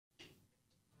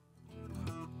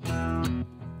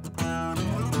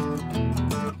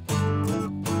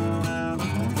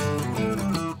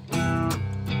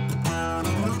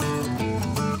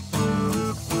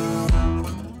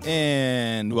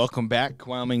welcome back,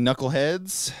 Wyoming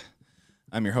Knuckleheads.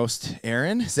 I'm your host,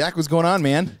 Aaron. Zach, what's going on,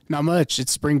 man? Not much.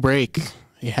 It's spring break.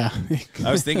 Yeah.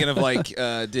 I was thinking of like,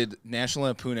 did National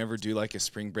Lampoon ever do like a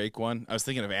spring break one? I was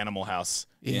thinking of Animal House.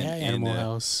 Animal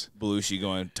House. Belushi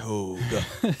going toga.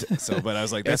 So, but I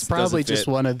was like, that's probably just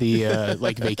one of the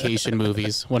like vacation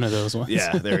movies. One of those ones.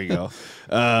 Yeah, there you go.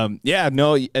 Yeah,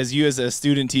 no, as a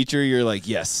student teacher, you're like,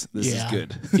 yes, this is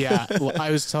good. Yeah. Well,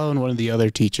 I was telling one of the other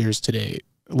teachers today.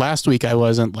 Last week, I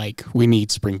wasn't like, we need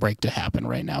spring break to happen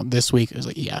right now. This week, I was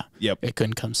like, yeah, it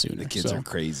couldn't come sooner. The kids are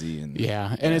crazy. And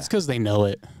it's because they know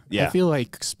it. Yeah. I feel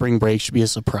like spring break should be a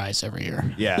surprise every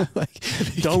year. Yeah. Like,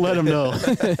 don't let them know.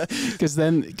 Because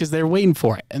they're waiting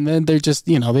for it. And then they're just,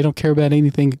 they don't care about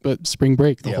anything but spring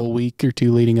break the whole week or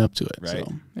two leading up to it. Right.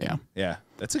 So, yeah. Yeah.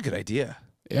 That's a good idea.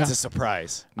 Yeah. It's a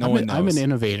surprise. No one knows. I'm an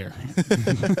innovator.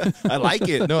 I like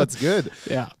it. No, it's good.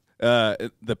 Yeah.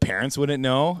 The parents wouldn't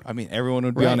know. I mean, everyone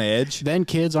would be on edge. Then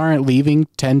kids aren't leaving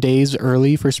 10 days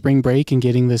early for spring break and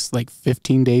getting this like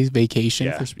 15 days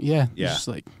vacation. Yeah. Just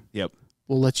like, yep.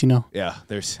 We'll let you know. Yeah.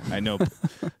 I know.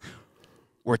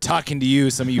 We're talking to you,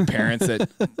 some of you parents that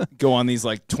go on these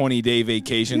like 20-day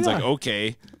vacations. Like,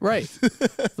 okay. Right.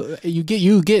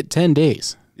 you get 10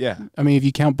 days. Yeah. I mean, if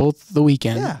you count both the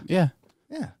weekend. Yeah.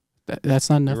 That's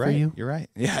not enough for you. You're right.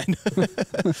 Yeah.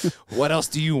 What else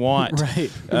do you want?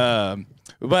 Right.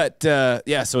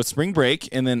 Yeah, so it's spring break.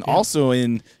 And then also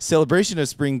in celebration of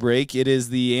spring break, it is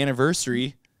the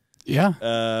anniversary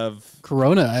of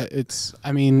Corona. It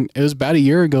was about a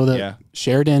year ago that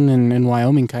Sheridan and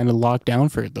Wyoming kind of locked down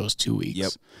for those 2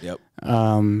 weeks. Yep.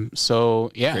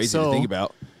 So, yeah. Crazy to think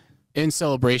about. In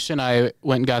celebration, I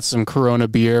went and got some Corona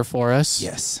beer for us.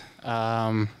 Yes.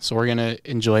 So we're gonna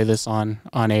enjoy this on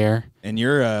air. And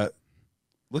you're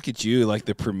look at you, like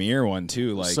the premiere one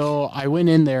too. Like, so I went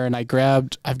in there and I've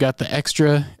got the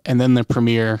extra and then the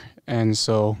premiere, and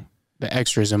so the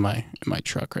extra's in my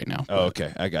truck right now. Oh,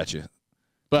 okay, I got you.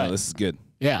 But no, this is good.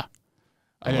 Yeah,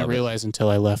 I didn't realize until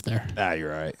I left there. Ah,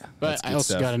 you're right. But I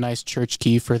also got a nice church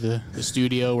key for the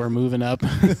studio. We're moving up.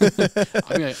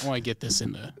 I want to get this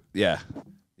in the. Yeah.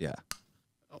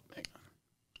 Oh, hang on.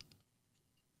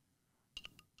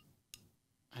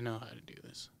 I know how to do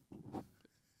this.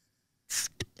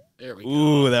 There we go.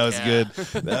 Ooh, that was good.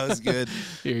 That was good.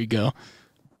 Here you go.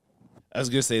 I was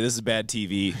gonna say this is bad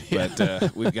TV,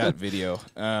 but we've got video.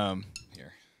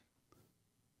 Here.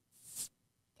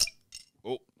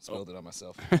 Oh, spilled it on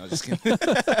myself. I was just kidding.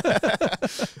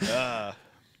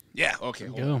 Yeah. Okay.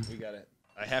 Hold on. We got it.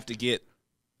 I have to get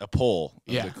a pull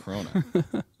of the Corona.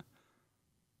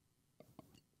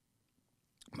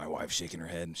 My wife's shaking her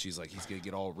head, and she's like, "He's gonna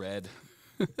get all red."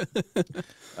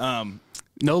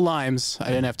 No limes. I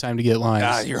didn't have time to get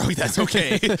limes. That's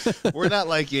okay. We're not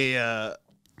like a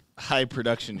high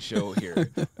production show here.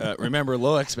 Remember,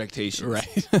 low expectations.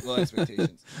 Right. Low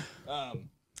expectations.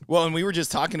 Well, and we were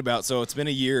just talking about, so it's been a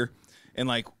year, and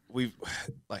like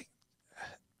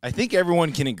I think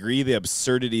everyone can agree the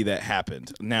absurdity that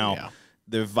happened. Now,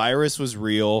 the virus was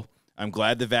real. I'm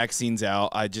glad the vaccine's out.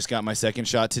 I just got my second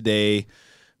shot today.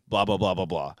 Blah blah blah blah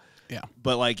blah. Yeah.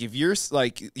 But like, if you're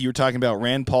like, you're talking about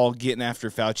Rand Paul getting after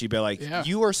Fauci, but like,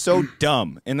 you are so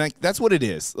dumb. And like, that's what it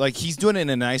is. Like, he's doing it in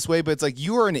a nice way, but it's like,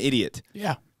 you are an idiot.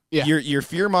 Yeah. You're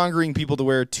fear mongering people to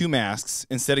wear 2 masks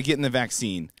instead of getting the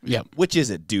vaccine. Yep. Which is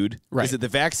it, dude? Right. Is it the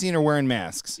vaccine or wearing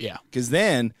masks? Yeah. Because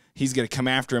then he's going to come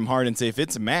after him hard and say, if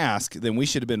it's a mask, then we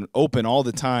should have been open all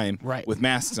the time with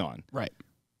masks on. Right.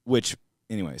 Which,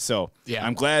 anyway, so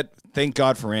I'm glad. Thank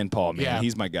God for Rand Paul, man. Yeah.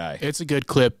 He's my guy. It's a good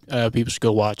clip. People should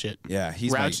go watch it. Yeah,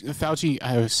 he's Fauci.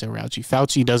 I always say Fauci.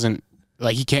 Fauci doesn't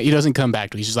like. He can't. He doesn't come back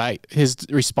to. He's just like, his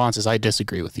response is, "I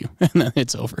disagree with you," and then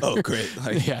it's over. Oh, great!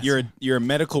 Like, you're a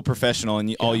medical professional,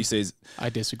 and all you say is, "I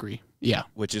disagree." Yeah,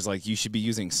 which is like, you should be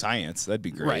using science. That'd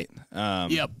be great. Right.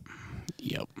 Yep.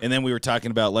 And then we were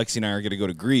talking about Lexi and I are going to go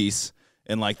to Greece,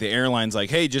 and like the airline's like,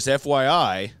 "Hey, just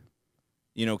FYI,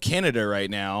 Canada right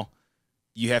now,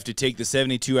 you have to take the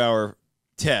 72-hour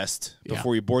test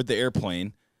before you board the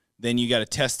airplane. Then you got to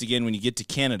test again when you get to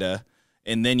Canada,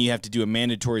 and then you have to do a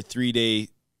mandatory 3-day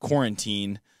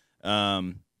quarantine,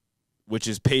 which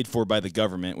is paid for by the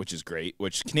government, which is great.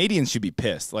 Which Canadians should be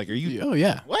pissed. Like, are you? Oh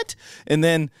yeah. What? But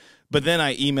then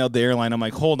I emailed the airline. I'm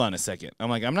like, hold on a second. I'm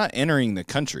like, I'm not entering the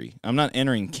country. I'm not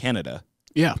entering Canada.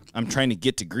 Yeah. I'm trying to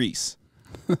get to Greece,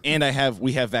 and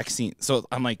we have vaccine. So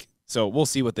I'm like, so we'll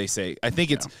see what they say. I think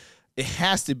it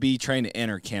has to be trying to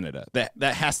enter Canada.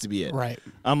 That has to be it. Right.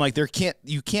 I'm like,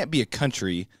 you can't be a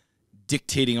country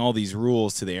dictating all these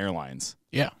rules to the airlines.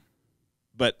 Yeah.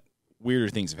 But weirder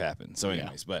things have happened. So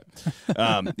anyways, but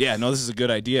no, this is a good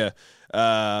idea.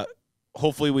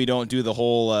 hopefully we don't do the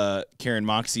whole Karen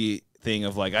Moxie thing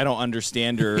of like, I don't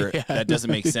understand her. Yeah. That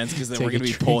doesn't make sense because then we're going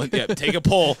to be pulling. Yeah, take a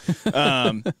poll.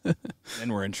 Then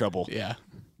we're in trouble. Yeah.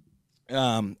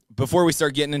 Before we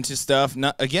start getting into stuff,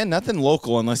 nothing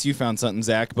local unless you found something,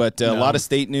 Zach, but a lot of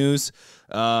state news.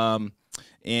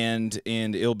 And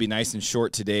it'll be nice and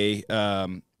short today.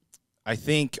 I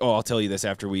think, I'll tell you this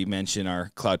after we mention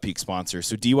our Cloud Peak sponsor.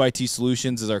 So DYT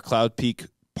Solutions is our Cloud Peak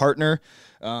partner.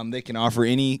 They can offer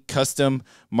any custom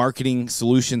marketing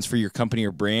solutions for your company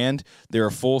or brand. They're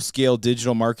a full-scale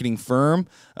digital marketing firm.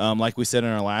 Like we said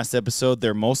in our last episode,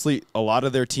 a lot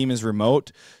of their team is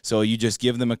remote, so you just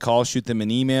give them a call, shoot them an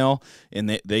email,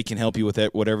 and they can help you with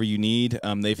whatever you need.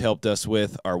 They've helped us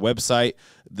with our website,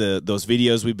 those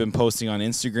videos we've been posting on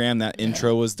Instagram. That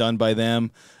intro was done by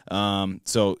them.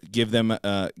 So give them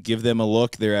a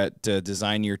look. They're at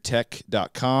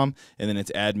designyourtech.com, and then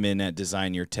it's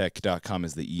admin@designyourtech.com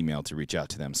is the email to reach out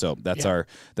to them. So that's our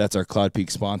Cloud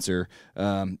Peak sponsor,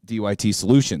 DYT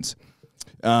Solutions.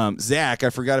 Zach, I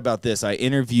forgot about this. I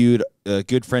interviewed a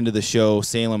good friend of the show,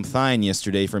 Salem Thyne,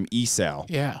 yesterday from ESal.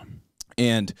 Yeah.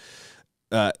 And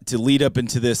to lead up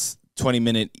into this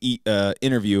 20-minute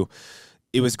interview,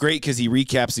 it was great because he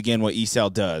recaps again what ESal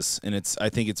does, and I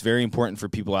think it's very important for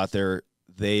people out there.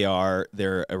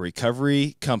 They're a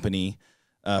recovery company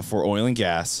for oil and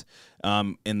gas,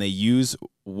 and they use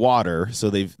water. So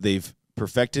they've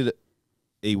perfected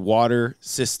a water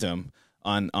system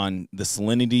on the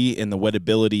salinity and the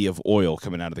wettability of oil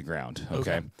coming out of the ground.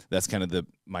 Okay. That's kind of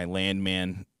my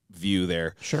landman view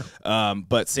there. Sure.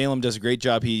 But Salem does a great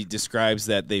job. He describes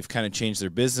that they've kind of changed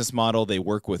their business model. They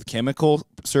work with chemical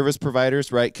service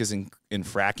providers, right? Because in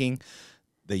fracking,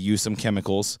 they use some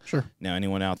chemicals. Sure. Now,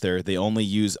 anyone out there, they only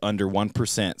use under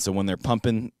 1%. So when they're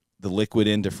pumping the liquid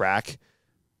into frack,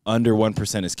 under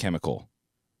 1% is chemical.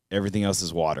 Everything else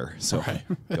is water. So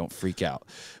don't freak out.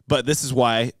 But this is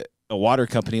why a water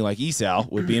company like ESal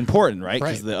would be important, right?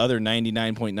 Because the other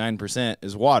 99.9%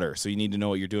 is water. So you need to know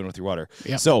what you're doing with your water.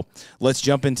 Yep. So let's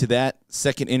jump into that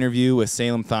second interview with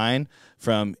Salem Thyne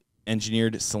from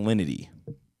Engineered Salility.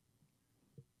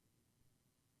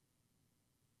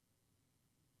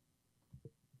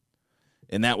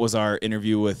 And that was our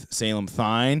interview with Salem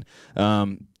Thyne.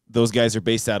 Those guys are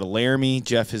based out of Laramie.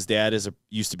 Jeff, his dad,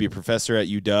 used to be a professor at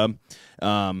UW.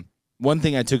 One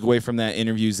thing I took away from that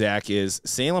interview, Zach, is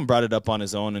Salem brought it up on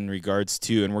his own in regards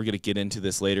to, and we're going to get into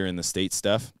this later in the state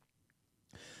stuff,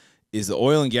 is the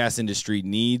oil and gas industry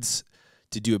needs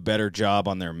to do a better job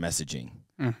on their messaging.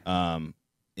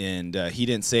 And he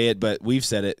didn't say it, but we've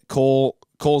said it.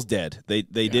 Coal's dead. They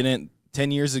didn't.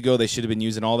 10 years ago, they should have been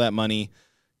using all that money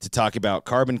to talk about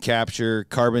carbon capture,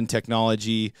 carbon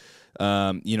technology,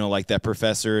 like that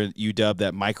professor at UW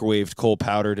that microwaved coal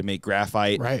powder to make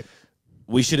graphite. Right.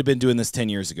 We should have been doing this 10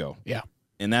 years ago. Yeah.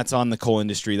 And that's on the coal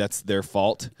industry. That's their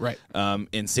fault. Right.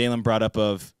 And Salem brought up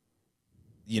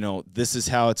this is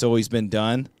how it's always been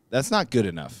done. That's not good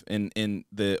enough. And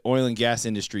the oil and gas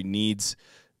industry needs,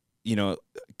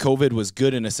 COVID was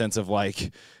good in a sense of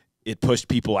like it pushed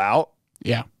people out.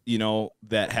 Yeah.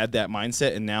 That had that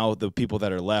mindset. And now the people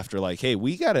that are left are like, hey,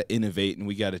 we got to innovate and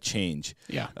we got to change.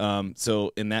 Yeah.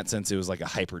 So in that sense, it was like a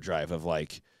hyperdrive of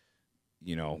like,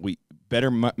 we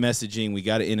better messaging. We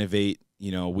got to innovate.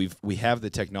 We have the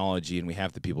technology and we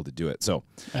have the people to do it. So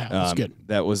that's good.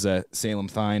 That was Salem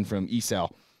Thyne from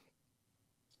ESal.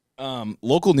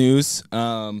 Local news.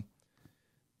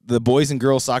 The boys and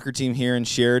girls soccer team here in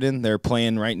Sheridan, they're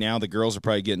playing right now. The girls are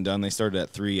probably getting done. They started at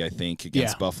 3, I think,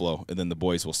 against Buffalo, and then the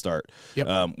boys will start.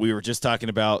 Yep. We were just talking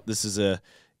about this is a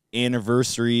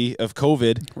anniversary of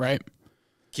COVID. Right.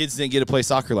 Kids didn't get to play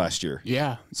soccer last year.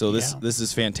 Yeah. So this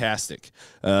is fantastic.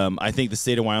 I think the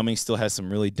state of Wyoming still has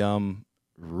some really dumb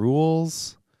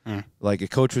rules. Like a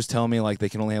coach was telling me like they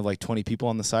can only have like 20 people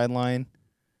on the sideline,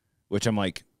 which I'm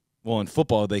like, well, in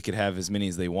football they could have as many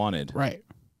as they wanted. Right.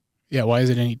 Yeah, why is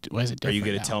it different? Are you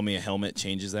going to tell me a helmet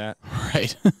changes that?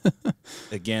 Right.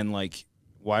 Again, like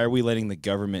why are we letting the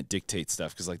government dictate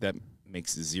stuff? Cuz like that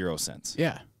makes 0 sense.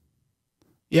 Yeah.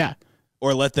 Yeah.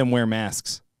 Or let them wear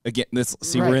masks. Again,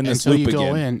 we're in this loop again.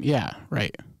 Go in. Yeah,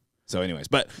 right. So anyways,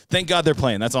 but thank God they're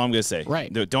playing. That's all I'm going to say.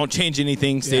 Right. Don't change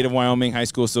anything. State of Wyoming High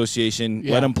School Association,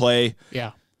 let them play.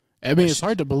 Yeah. I mean, it's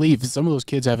hard to believe some of those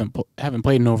kids haven't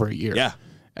played in over a year. Yeah.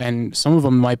 And some of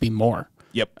them might be more.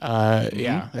 Yep.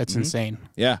 Yeah, that's insane.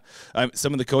 Yeah.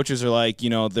 Some of the coaches are like,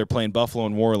 they're playing Buffalo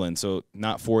and Worland, so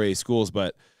not 4A schools,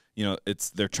 but,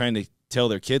 they're trying to tell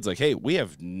their kids like, hey, we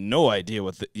have no idea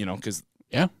what because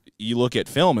you look at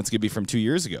film, it's going to be from 2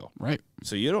 years ago. Right.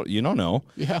 So you don't know.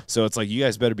 Yeah. So it's like, you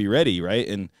guys better be ready, right?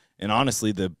 And And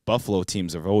honestly, the Buffalo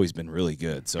teams have always been really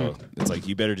good. So it's like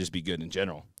you better just be good in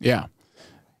general. Yeah.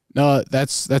 No,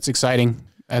 that's exciting.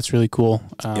 That's really cool.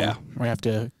 Yeah. We have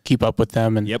to keep up with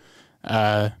them and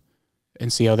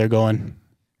and see how they're going.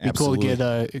 Be cool to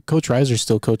get Coach Reiser's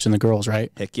still coaching the girls,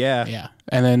 right? Heck yeah. Yeah.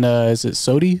 And then is it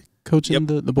Sodi coaching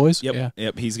the boys? Yep.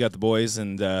 Yep. He's got the boys,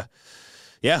 and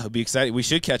it'll be exciting. We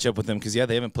should catch up with them because they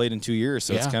haven't played in 2 years,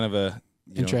 so it's kind of a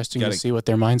interesting to see what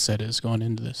their mindset is going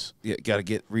into this. Yeah, got to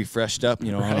get refreshed up,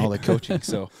 on all the coaching.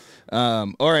 So,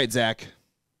 all right, Zach.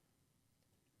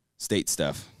 State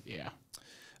stuff. Yeah.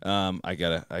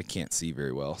 I can't see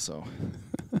very well, so.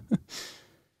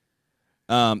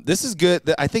 This is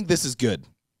good. I think this is good.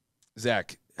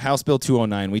 Zach, House Bill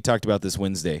 209. We talked about this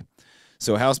Wednesday.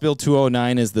 So House Bill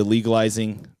 209 is the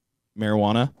legalizing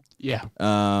marijuana. Yeah.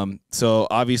 So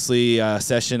obviously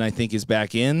session I think is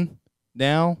back in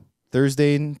now,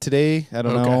 Thursday and today. I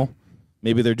don't know.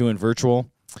 Maybe they're doing virtual.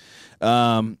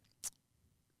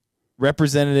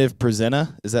 Representative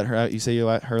Presena, is that her? You say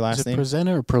her last name?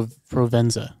 Presena or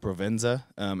Provenza? Provenza,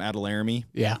 out of Laramie.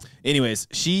 Yeah. Anyways,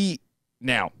 this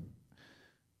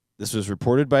was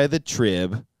reported by the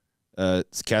Trib,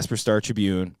 Casper Star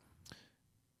Tribune,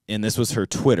 and this was her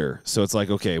Twitter. So it's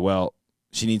like, okay, well,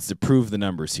 she needs to prove the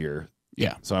numbers here.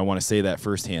 Yeah. So I want to say that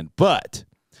firsthand. But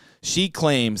she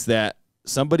claims that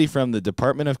somebody from the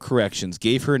Department of Corrections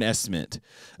gave her an estimate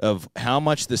of how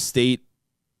much the state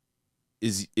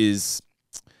is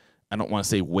I don't want to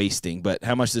say wasting, but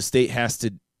how much the state has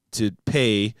to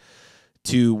pay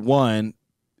to, one,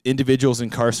 individuals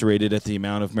incarcerated at the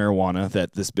amount of marijuana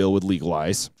that this bill would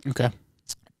legalize. Okay.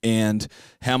 And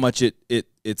how much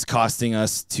it's costing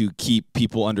us to keep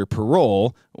people under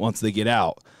parole once they get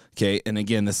out. Okay. And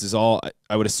again, this is all,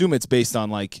 I would assume it's based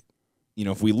on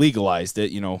if we legalized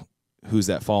it, who's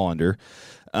that fall under.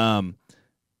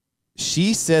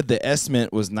 She said the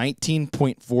estimate was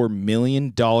 $19.4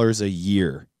 million a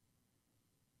year.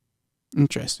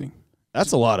 Interesting.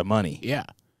 That's a lot of money. Yeah.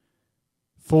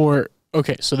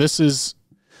 So this is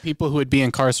people who would be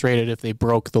incarcerated if they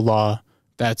broke the law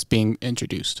that's being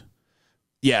introduced.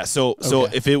 Yeah, so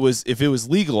if it was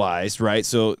legalized, right?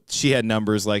 So she had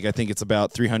numbers like I think it's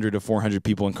about 300 to 400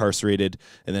 people incarcerated,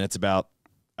 and then it's about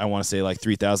I want to say like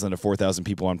 3,000 to 4,000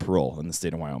 people on parole in the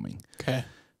state of Wyoming. Okay.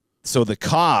 So the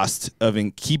cost of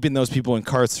keeping those people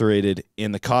incarcerated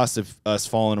and the cost of us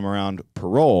following them around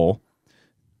parole,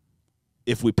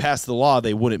 if we pass the law,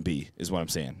 they wouldn't be, is what I'm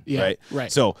saying. Yeah,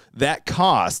 right. So that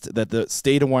cost that the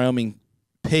state of Wyoming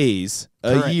pays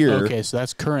a year. Okay, so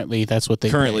that's what they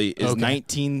currently pay. Is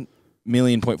 19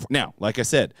 million. Now, like I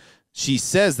said, she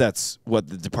says that's what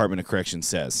the Department of Corrections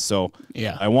says. So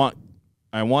yeah, I want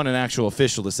an actual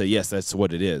official to say yes, that's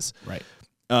what it is. Right.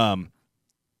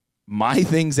 My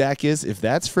thing, Zach, is if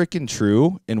that's freaking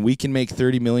true and we can make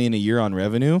 $30 million a year on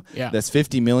revenue, that's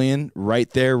 $50 million right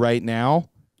there, right now.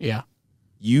 Yeah.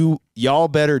 Y'all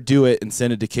better do it and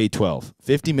send it to K-12.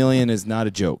 $50 million is not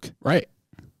a joke. Right.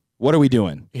 What are we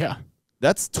doing? Yeah.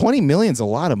 That's $20 million is a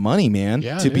lot of money, man,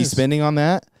 to be spending on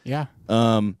that. Yeah.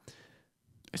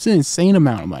 It's an insane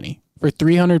amount of money for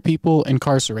 300 people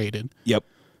incarcerated. Yep.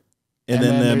 And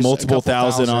then the multiple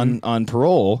thousand on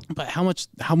parole. But how much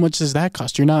does that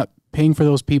cost? You're not paying for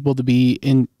those people to be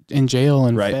in jail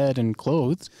and fed and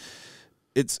clothed.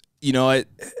 It's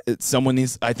it's someone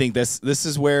needs. I think this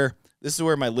is where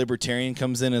my libertarian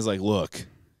comes in. Is like, look,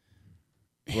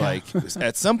 like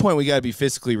at some point we got to be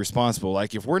fiscally responsible.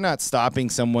 Like if we're not stopping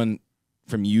someone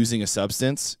from using a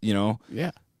substance,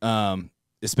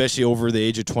 especially over the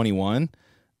age of 21.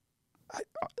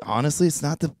 Honestly, it's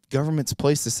not the government's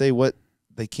place to say what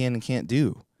they can and can't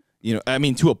do. I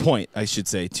mean, to a point, I should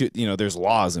say. There's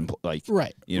laws and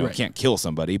can't kill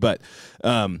somebody, but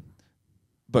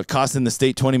costing the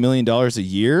state $20 million a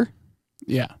year.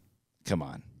 Yeah, come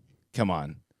on.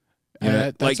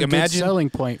 That's a good selling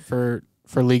point for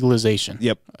legalization.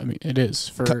 Yep, I mean it is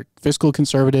for fiscal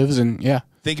conservatives, and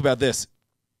think about this.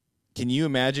 Can you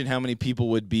imagine how many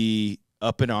people would be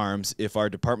up in arms if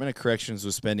our Department of Corrections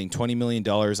was spending $20 million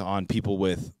on people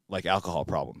with like alcohol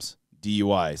problems,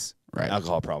 DUIs,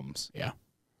 alcohol problems? Yeah.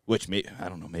 Which I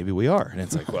don't know, maybe we are. And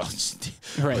it's like, well,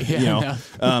 right. Yeah,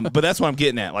 but that's what I'm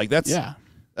getting at. Like that's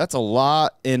a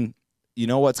lot. And you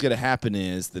know, what's going to happen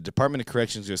is the Department of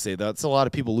Corrections is going to say that's a lot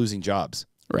of people losing jobs.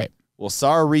 Right. Well,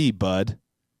 sorry, bud,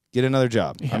 get another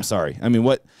job. Yeah. I'm sorry. I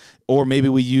mean, or maybe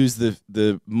we use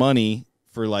the money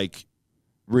for like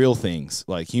real things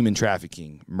like human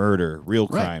trafficking, murder, real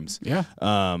crimes. Yeah.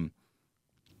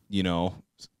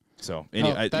 So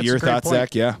your thoughts,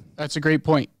 Zach? Yeah. That's a great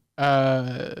point.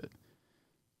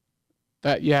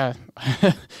 That, yeah,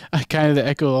 I kind of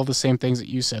echo all the same things that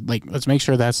you said. Like, let's make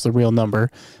sure that's the real number.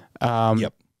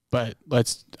 Yep. But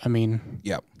I mean,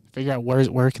 yep. Figure out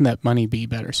where can that money be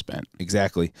better spent.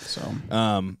 Exactly. So,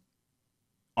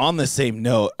 on the same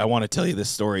note, I want to tell you this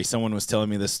story. Someone was telling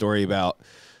me this story about,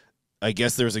 I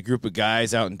guess there was a group of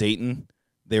guys out in Dayton.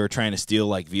 They were trying to steal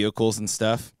like vehicles and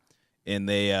stuff. And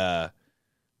they,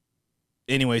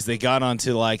 anyways, they got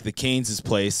onto like the Keynes'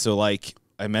 place. So like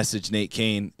I messaged Nate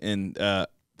Kane and,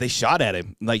 they shot at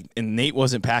him, like, and Nate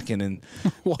wasn't packing, and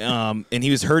and he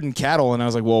was herding cattle, and I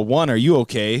was like, well, one, are you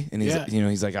okay? And he's,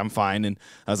 he's like, I'm fine. And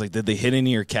I was like, did they hit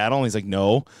any of your cattle? And he's like,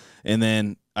 no. And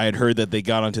then I had heard that they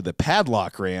got onto the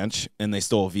Padlock Ranch and they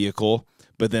stole a vehicle,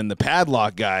 but then the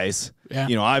Padlock guys,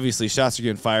 obviously shots are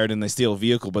getting fired and they steal a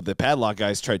vehicle, but the Padlock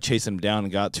guys tried chasing them down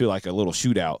and got to like a little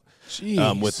shootout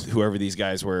with whoever these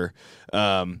guys were.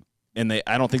 And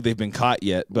I don't think they've been caught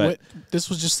yet, but this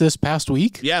was just this past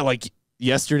week. Yeah, like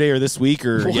yesterday or this week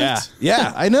or yeah,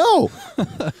 I know.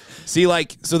 See,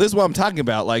 like, so this is what I'm talking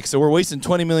about. Like, so we're wasting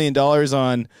 $20 million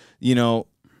on,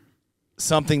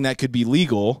 something that could be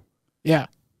legal. Yeah.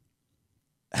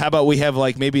 How about we have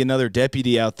like maybe another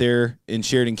deputy out there in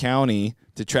Sheridan County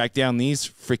to track down these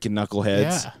freaking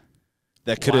knuckleheads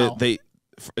that could have,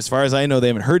 as far as I know, they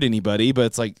haven't hurt anybody, but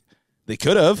it's like they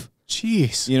could have.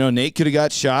 Jeez. Nate could have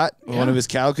got shot. Yeah. One of his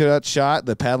cattle could have got shot.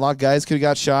 The Padlock guys could have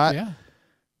got shot. Yeah.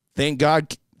 Thank God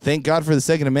for the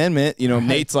Second Amendment.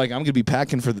 Nate's like, I'm going to be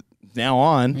packing for now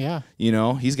on. Yeah.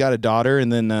 He's got a daughter,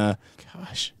 and then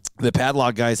gosh, the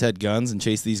Padlock guys had guns and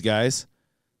chased these guys.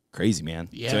 Crazy, man.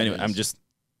 Yeah. So anyway, I'm just,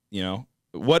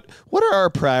 what are our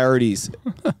priorities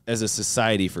as a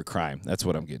society for crime? That's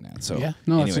what I'm getting at. So yeah,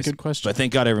 no, that's a good question. But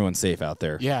thank God everyone's safe out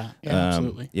there. Yeah,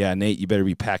 absolutely. Yeah, Nate, you better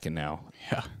be packing now.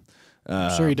 Yeah.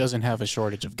 I'm sure he doesn't have a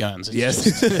shortage of guns. It's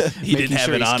yes, he didn't have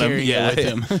it on him. Yeah,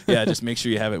 with him. Yeah, just make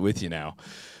sure you have it with you now.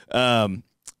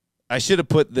 I should have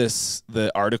put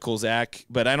the articles act,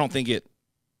 but I don't think it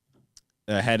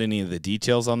had any of the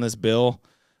details on this bill.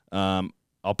 I'll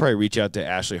probably reach out to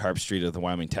Ashley Harpstreet of the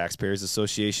Wyoming Taxpayers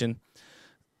Association.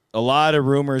 A lot of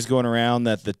rumors going around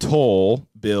that the toll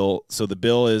bill. So the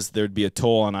bill is there'd be a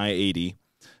toll on I-80.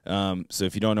 So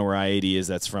if you don't know where I-80 is,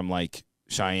 that's from like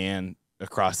Cheyenne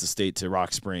across the state to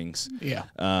Rock Springs. Yeah.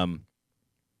 I'm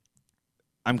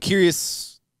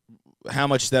curious how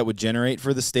much that would generate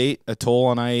for the state, a toll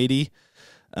on I-80.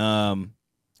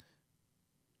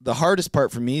 The hardest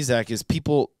part for me, Zach, is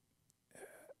people,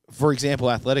 for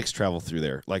example, athletics travel through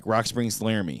there, like Rock Springs to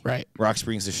Laramie. Right. Rock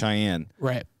Springs to Cheyenne.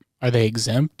 Right. Are they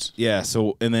exempt? Yeah,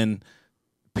 so, and then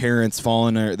parents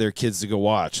following their kids to go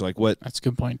watch, like what? That's a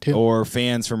good point, too. Or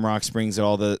fans from Rock Springs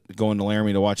going to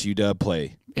Laramie to watch UW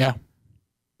play. Yeah.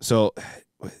 So,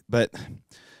 but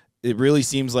it really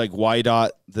seems like YDOT,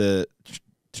 the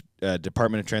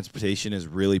Department of Transportation, is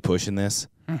really pushing this,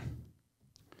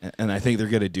 and I think they're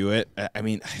going to do it. I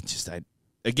mean,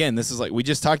 again, this is like we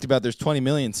just talked about. There's $20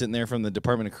 million sitting there from the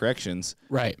Department of Corrections,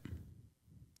 right?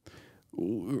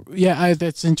 Yeah,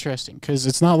 that's interesting because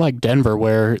it's not like Denver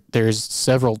where there's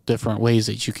several different ways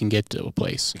that you can get to a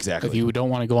place. Exactly. If you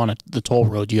don't want to go on the toll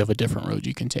road, you have a different road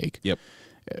you can take. Yep.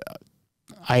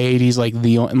 I-80 is like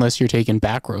unless you're taking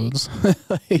back roads.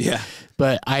 Yeah.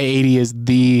 But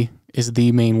I-80 is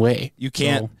the main way. You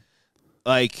can't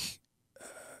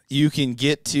you can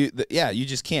get to you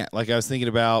just can't. Like I was thinking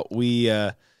about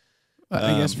I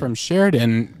guess from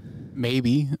Sheridan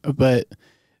maybe, but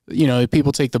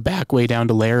people take the back way down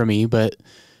to Laramie, but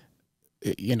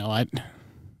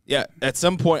at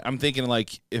some point I'm thinking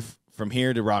like if from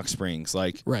here to Rock Springs,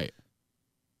 like right.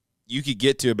 You could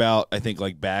get to about, I think,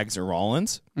 like Baggs or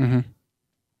Rollins. Mm-hmm.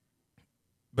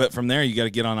 But from there, you got to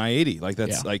get on I-80. Like,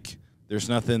 that's like, there's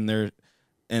nothing there.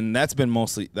 And that'd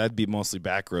be mostly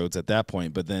back roads at that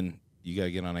point. But then you got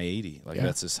to get on I-80. Like,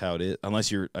 that's just how it is.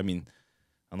 Unless you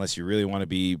really want to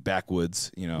be backwoods,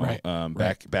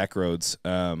 back roads.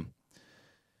 I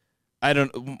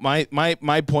don't,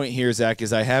 my point here, Zach,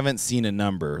 is I haven't seen a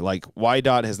number. Like,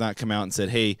 YDOT has not come out and said,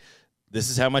 hey, this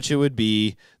is how much it would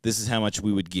be. This is how much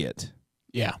we would get.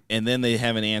 Yeah. And then they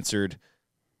haven't answered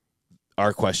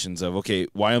our questions of, okay,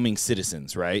 Wyoming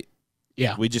citizens, right?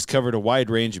 Yeah. We just covered a wide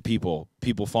range of people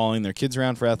following their kids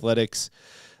around for athletics,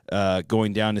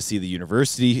 going down to see the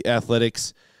university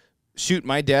athletics. Shoot,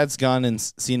 my dad's gone and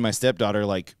seen my stepdaughter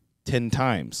like 10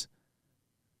 times,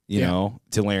 to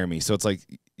Laramie. So it's like,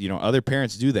 other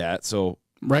parents do that. So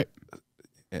right.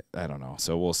 I don't know.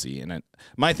 So we'll see. And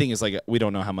my thing is like we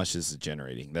don't know how much this is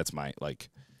generating. That's my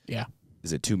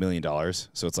Is it $2 million?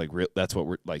 So it's like that's what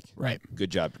we're like. Right. Good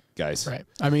job, guys. Right.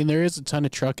 I mean, there is a ton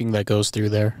of trucking that goes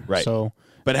through there. Right. So,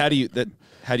 but how do you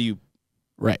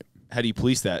how do you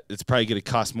police that? It's probably going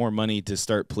to cost more money to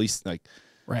start police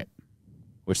right,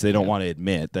 which they don't want to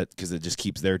admit that because it just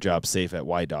keeps their job safe at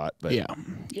YDOT. But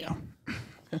yeah.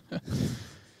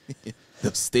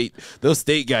 those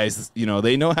state guys,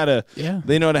 they know how to. Yeah,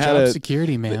 they know how to to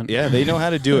security, man. Yeah, they know how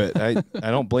to do it. I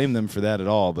don't blame them for that at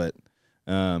all. But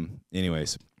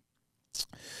anyways,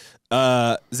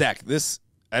 Zach, this.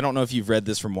 I don't know if you've read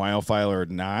this from WyoFile or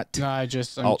not. No, I'm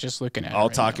just looking at it. I'll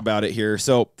talk about it here.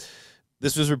 So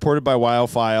this was reported by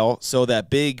WyoFile. So that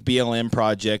big BLM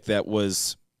project it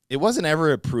wasn't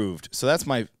ever approved. So that's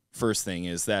my first thing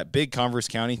is that big Converse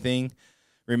County thing.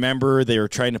 Remember, they were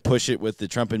trying to push it with the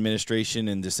Trump administration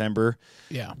in December.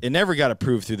 Yeah. It never got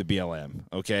approved through the BLM,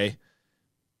 okay?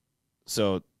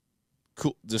 So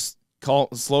cool, just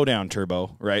slow down,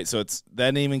 Turbo, right? So that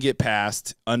didn't even get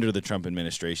passed under the Trump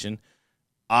administration.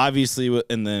 Obviously,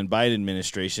 in the Biden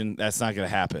administration, that's not going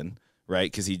to happen, right?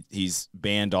 Because he's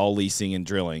banned all leasing and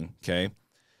drilling, okay?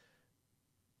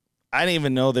 I didn't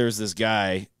even know there's this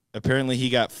guy. Apparently, he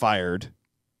got fired,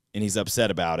 and he's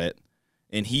upset about it.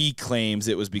 And he claims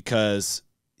it was because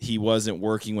he wasn't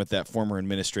working with that former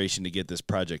administration to get this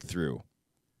project through.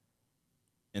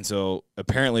 And so,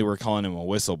 apparently, we're calling him a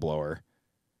whistleblower.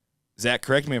 Zach,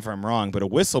 correct me if I'm wrong, but a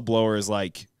whistleblower is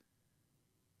like,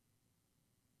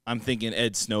 I'm thinking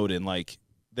Ed Snowden, like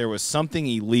there was something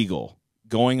illegal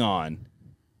going on,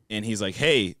 and he's like,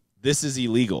 "Hey, this is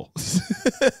illegal,"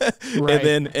 right.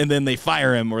 and then they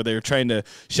fire him, or they're trying to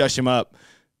shush him up,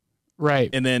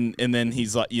 right? And then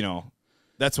he's like,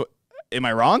 that's what. Am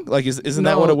I wrong? Like, isn't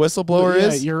that what a whistleblower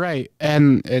is? You're right,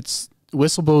 and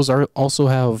whistleblowers also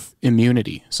have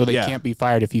immunity, so they can't be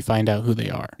fired if you find out who they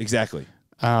are. Exactly.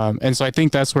 And so I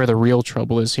think that's where the real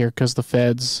trouble is here, because the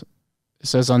feds. It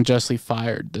says unjustly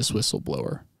fired this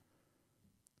whistleblower.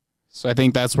 So I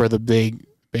think that's where the big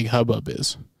hubbub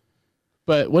is.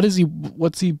 But what's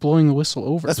he blowing the whistle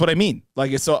over? That's what I mean.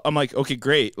 Like, so I'm like, okay,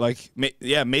 great. Like,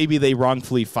 maybe they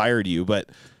wrongfully fired you, but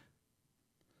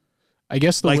I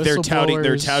guess they're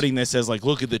touting this as like,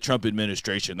 look at the Trump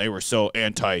administration. They were so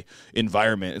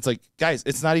anti-environment. It's like, guys,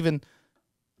 it's not even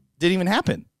didn't even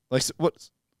happen. Like,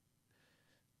 what?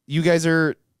 You guys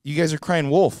are crying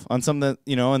wolf on something that,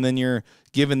 and then you're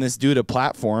giving this dude a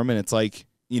platform, and it's like,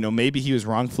 maybe he was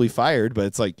wrongfully fired, but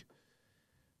it's like,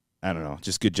 I don't know,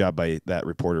 just good job by that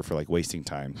reporter for like wasting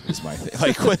time is my thing.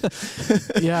 Like, what?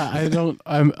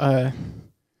 Yeah,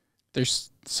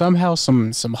 there's somehow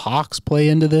some hawks play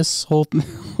into this whole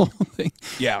thing.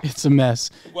 Yeah. It's a mess.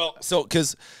 Well,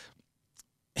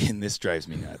 and this drives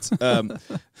me nuts.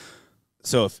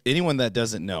 So if anyone that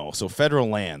doesn't know, so federal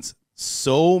lands,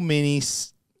 so many,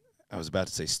 I was about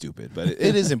to say stupid, but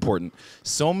it is important.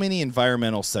 So many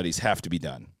environmental studies have to be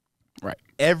done. Right.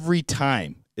 Every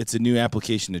time it's a new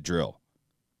application to drill.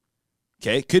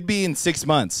 Okay? Could be in 6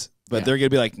 months, but they're going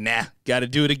to be like, nah, got to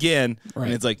do it again. Right.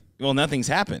 And it's like, well, nothing's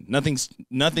happened. Nothing's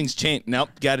changed. Nope,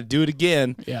 got to do it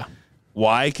again. Yeah.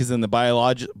 Why? Because then the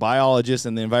biologists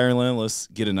and the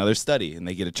environmentalists get another study, and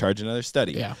they get to charge another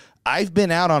study. Yeah. I've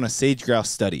been out on a sage grouse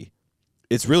study.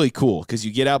 It's really cool because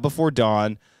you get out before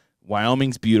dawn.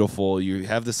 Wyoming's beautiful. You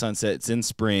have the sunset. It's in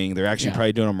spring. They're actually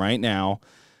probably doing them right now.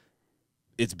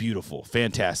 It's beautiful,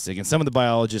 fantastic. And some of the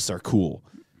biologists are cool.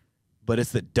 But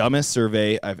it's the dumbest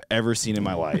survey I've ever seen in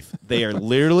my life. They are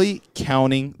literally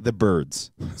counting the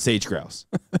birds, sage grouse.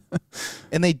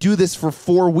 And they do this for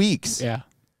 4 weeks. Yeah.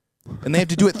 And they have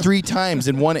to do it 3 times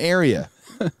in one area.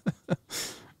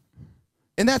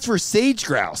 And that's for sage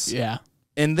grouse. Yeah.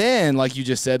 And then, like you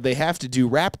just said, they have to do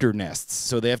raptor nests.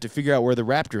 So they have to figure out where the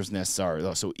raptors' nests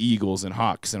are. So eagles and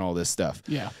hawks and all this stuff.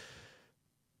 Yeah.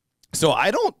 So I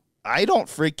don't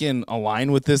freaking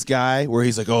align with this guy where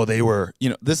he's like, oh, they were,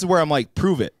 this is where I'm like,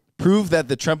 prove it. Prove that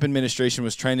the Trump administration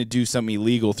was trying to do something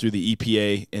illegal through the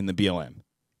EPA and the BLM.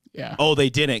 Yeah. Oh, they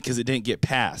didn't because it didn't get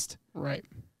passed. Right.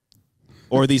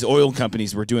 Or these oil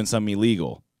companies were doing something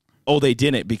illegal. Oh, they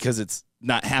didn't because it's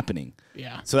not happening.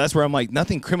 Yeah. So that's where I'm like,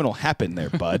 nothing criminal happened there,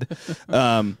 bud.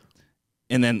 And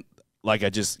then, like, I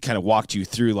just kind of walked you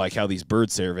through, like, how these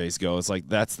bird surveys go. It's like,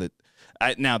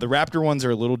 now, the raptor ones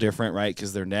are a little different, right,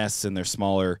 because they're nests and they're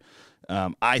smaller.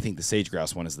 I think the sage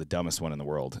grouse one is the dumbest one in the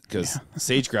world because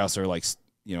sage grouse are like,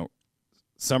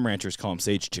 some ranchers call them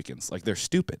sage chickens. Like, they're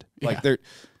stupid. Yeah. Like,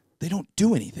 they don't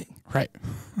do anything. Right.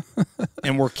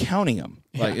 And we're counting them.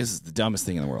 Yeah. Like, this is the dumbest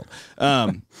thing in the world.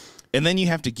 And then you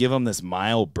have to give them this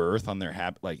mild birth on their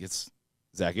like, it's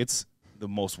the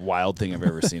most wild thing I've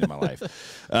ever seen in my life.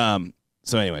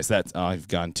 So anyways, I've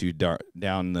gone too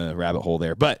down the rabbit hole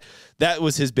there. But that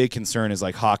was his big concern is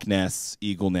like hawk nests,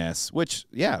 eagle nests, which,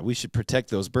 we should protect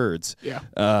those birds. Yeah.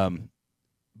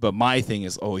 But my thing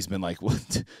has always been like,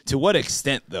 to what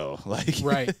extent though? Like,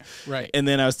 right. And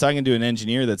then I was talking to an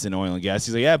engineer that's in oil and gas.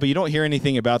 He's like, yeah, but you don't hear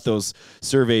anything about those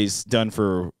surveys done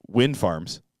for wind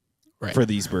farms for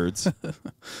these birds.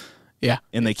 Yeah.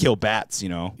 And they kill bats,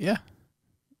 Yeah.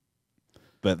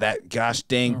 But that gosh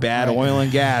dang bad oil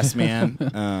and gas,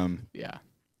 man. Yeah.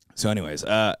 So anyways,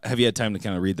 have you had time to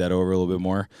kind of read that over a little bit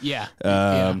more? Yeah.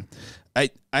 I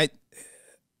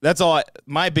that's all.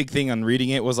 My big thing on reading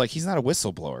it was like, he's not a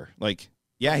whistleblower. Like,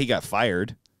 yeah, he got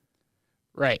fired.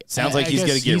 Right. Sounds like he's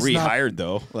going to get rehired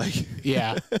though. Like,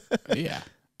 yeah. Yeah.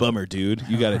 Bummer, dude.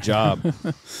 You got a job.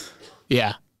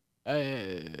 Yeah.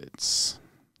 I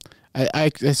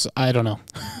don't know.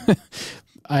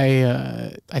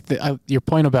 Your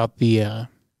point about the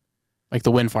like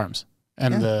the wind farms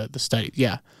and the study.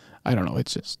 Yeah. I don't know.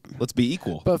 It's just, let's be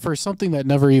equal. But for something that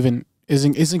never even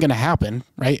isn't going to happen,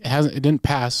 right? It didn't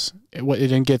pass. It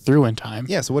didn't get through in time.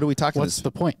 Yeah. So what are we talking? What's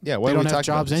the point? Yeah. They don't have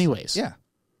jobs anyways. Yeah.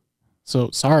 So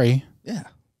sorry. Yeah.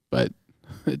 But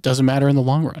it doesn't matter in the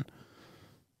long run.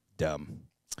 Dumb.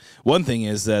 One thing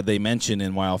is that they mention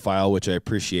in Wildfile, which I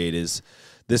appreciate, is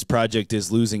this project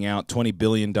is losing out $20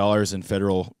 billion in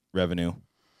federal revenue.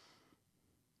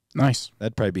 Nice.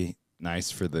 That'd probably be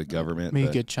nice for the government. Maybe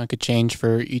a good chunk of change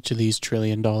for each of these $1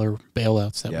 trillion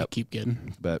bailouts that we keep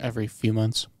getting every few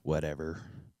months. Whatever.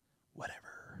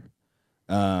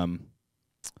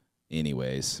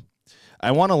 Anyways,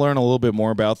 I want to learn a little bit more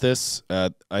about this.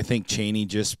 I think Cheney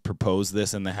just proposed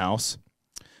this in the House.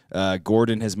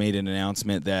 Gordon has made an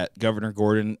announcement that Governor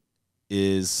Gordon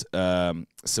is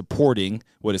supporting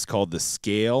what is called the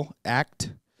Scale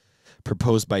Act,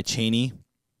 proposed by Cheney.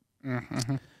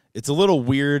 Mm-hmm. It's a little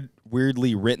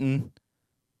weirdly written.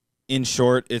 In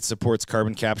short, it supports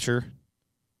carbon capture.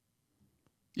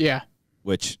 Yeah.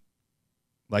 Which,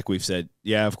 like we've said,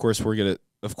 yeah, of course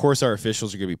our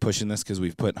officials are gonna be pushing this because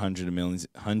we've put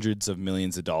hundreds of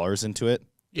millions of dollars into it.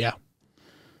 Yeah.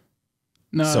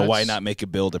 No. So why not make a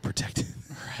bill to protect it?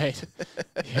 Right.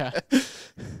 Yeah.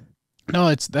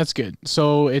 No, that's good.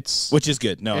 So which is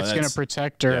good. No, it's going to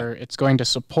protect it's going to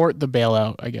support the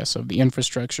bailout, I guess, of the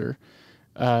infrastructure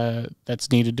that's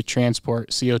needed to transport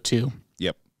CO2.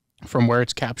 Yep. From where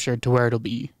it's captured to where it'll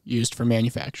be used for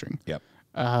manufacturing. Yep.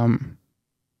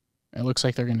 It looks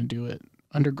like they're going to do it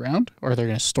underground, or they're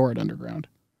going to store it underground.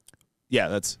 Yeah,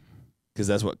 that's because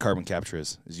that's what carbon capture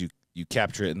is you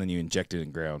capture it and then you inject it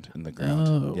in the ground.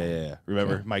 Oh. Yeah.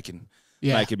 Remember Mike and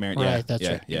Maren? Right, that's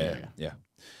right. Yeah.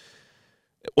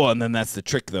 Well, and then that's the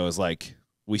trick though, is like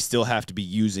we still have to be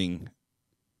using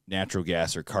natural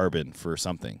gas or carbon for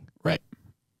something. Right.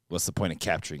 What's the point of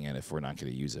capturing it if we're not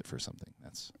going to use it for something?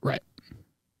 That's right.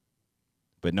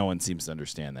 But no one seems to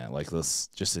understand that. Like, let's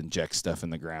just inject stuff in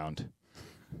the ground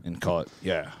and call it,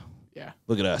 yeah.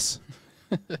 Look at us.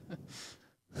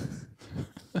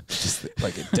 Just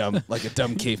like a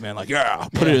dumb caveman, like,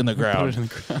 put it in the ground.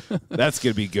 That's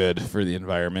gonna be good for the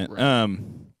environment. Right.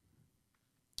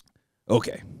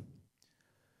 Okay.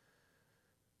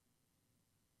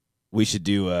 We should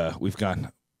do we've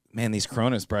gone, man, these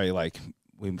Coronas probably like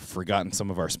we've forgotten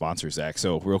some of our sponsors, Zach.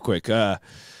 So real quick,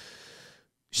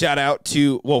 shout out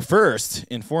to, well, first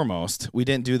and foremost, we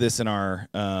didn't do this in our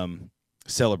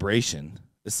celebration.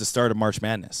 It's the start of March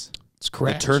Madness. It's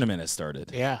correct. The tournament has started.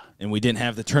 Yeah. And we didn't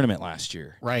have the tournament last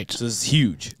year. Right. So this is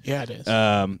huge. Yeah, it is.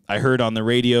 I heard on the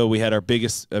radio we had our big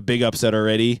upset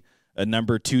already. A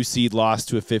number 2 seed lost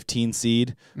to a 15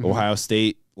 seed. Mm-hmm. Ohio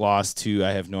State lost to,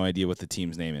 I have no idea what the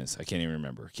team's name is. I can't even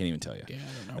remember. Can't even tell you. Yeah,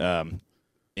 I don't know.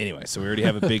 Anyway, so we already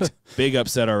have a big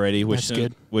upset already, which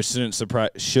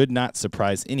should not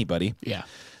surprise anybody. Yeah.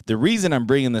 The reason I'm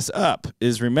bringing this up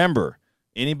is, remember,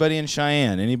 anybody in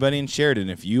Cheyenne, anybody in Sheridan,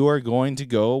 if you are going to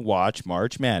go watch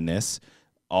March Madness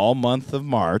all month of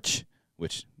March,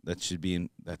 which that's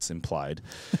implied,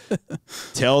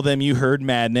 tell them you heard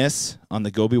Madness on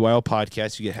the GoBeWYO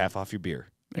podcast. You get half off your beer.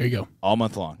 There you go. All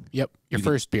month long. Yep. Your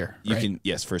first beer.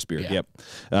 Yes, first beer. Yeah.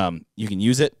 Yep. You can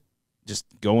use it. Just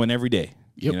go in every day.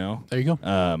 Yep. You know? There you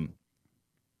go.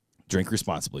 Drink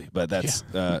responsibly. But that's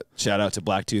shout out to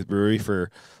Blacktooth Brewery for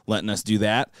letting us do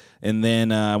that. And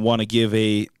then I want to give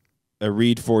a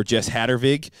read for Jess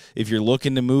Hattervig. If you're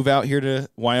looking to move out here to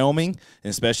Wyoming,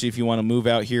 and especially if you want to move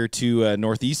out here to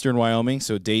northeastern Wyoming,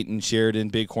 so Dayton, Sheridan,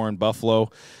 Bighorn, Buffalo,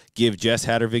 give Jess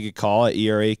Hattervig a call at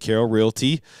ERA Carroll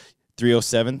Realty,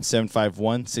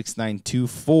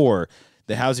 307-751-6924.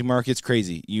 The housing market's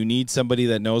crazy. You need somebody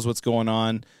that knows what's going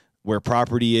on, where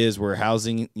property is, where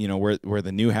housing, where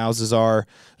the new houses are,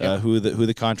 who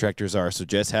the contractors are. So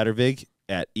Jess Hattervig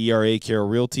at ERA Carroll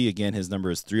Realty. Again, his number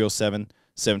is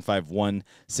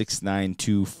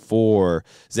 751-6924.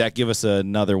 Zach, give us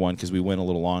another one because we went a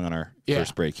little long on our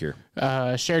first break here.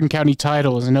 Sheridan County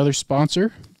Title is another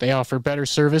sponsor. They offer better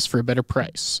service for a better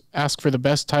price. Ask for the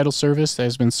best title service that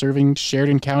has been serving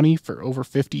Sheridan County for over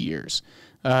 50 years.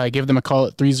 Give them a call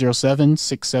at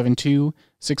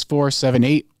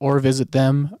 307-672-6478 or visit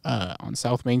them on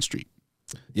South Main Street.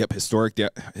 Yep,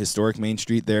 historic Main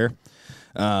Street there.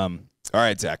 All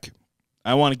right, Zach.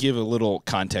 I want to give a little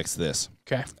context to this.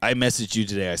 Okay. I messaged you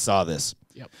today. I saw this.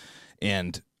 Yep.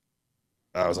 And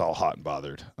I was all hot and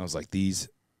bothered. I was like, these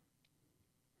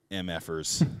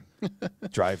MFers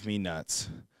drive me nuts.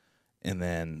 And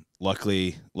then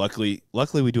luckily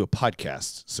we do a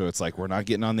podcast. So it's like we're not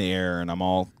getting on the air and I'm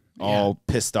all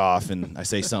pissed off and I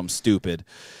say something stupid.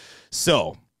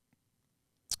 So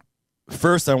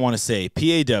first I want to say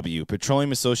PAW,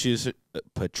 Petroleum Association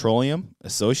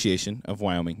of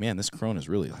Wyoming. Man, this corona is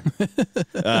really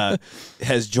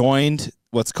has joined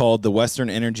what's called the Western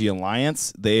Energy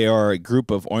Alliance. They are a group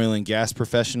of oil and gas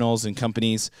professionals and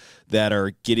companies that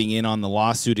are getting in on the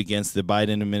lawsuit against the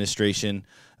Biden administration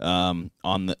on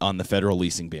the federal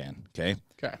leasing ban. Okay.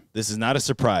 This is not a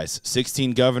surprise.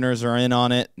 16 governors are in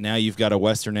on it. Now you've got a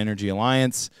Western Energy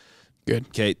Alliance. Good.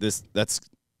 Okay. That's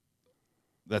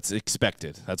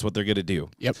expected. That's what they're going to do.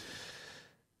 Yep.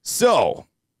 So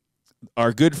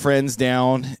our good friends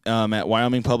down at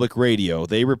Wyoming Public Radio,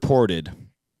 they reported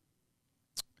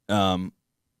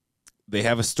they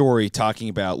have a story talking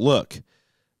about, look,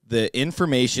 the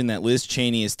information that Liz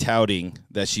Cheney is touting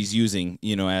that she's using,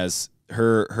 as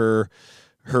her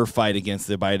fight against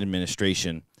the Biden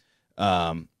administration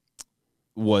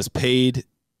was paid.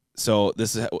 So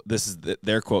this is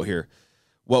their quote here.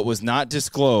 What was not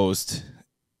disclosed,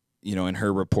 in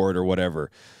her report or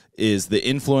whatever, is the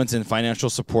influence and financial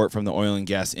support from the oil and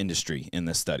gas industry in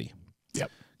this study. Yep.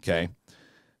 Okay.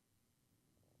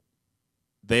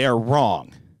 They are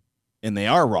wrong, and they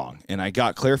are wrong. And I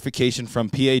got clarification from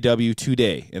PAW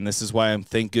today, and this is why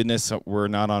thank goodness we're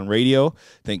not on radio.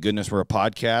 Thank goodness we're a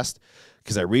podcast,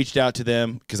 because I reached out to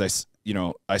them because I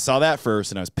saw that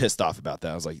first, and I was pissed off about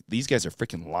that. I was like, these guys are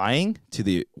freaking lying to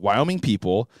the Wyoming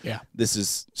people. Yeah. This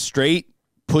is straight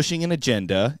pushing an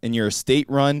agenda, and you're a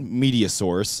state-run media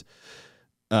source.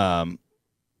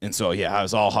 And so, I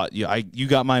was all hot. You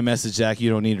got my message, Zach.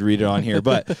 You don't need to read it on here.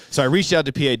 But so I reached out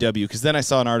to PAW because then I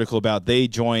saw an article about they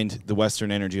joined the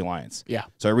Western Energy Alliance. Yeah.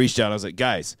 So I reached out. I was like,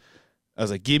 guys,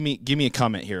 give me a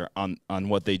comment here on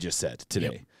what they just said today.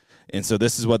 Yep. And so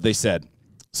this is what they said.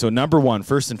 So number one,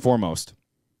 first and foremost,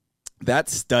 that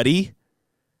study,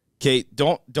 okay,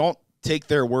 don't take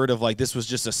their word of like this was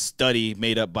just a study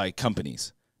made up by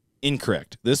companies.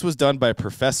 Incorrect. This was done by a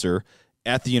professor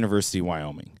at the University of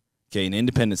Wyoming. Okay, an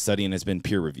independent study, and has been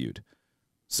peer-reviewed.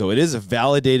 So it is a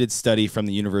validated study from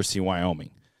the University of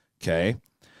Wyoming, okay,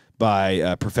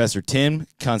 by Professor Tim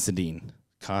Considine.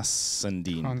 Yeah, I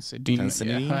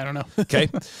don't know. Okay.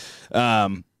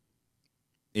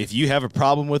 If you have a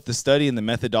problem with the study and the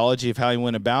methodology of how he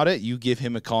went about it, you give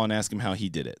him a call and ask him how he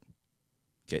did it.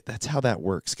 Okay, that's how that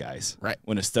works, guys. Right.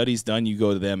 When a study's done, you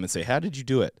go to them and say, how did you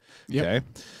do it? Yep. Okay.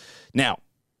 Now,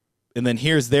 and then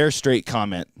here's their straight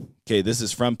comment. Okay, this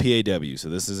is from PAW, so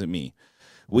this isn't me.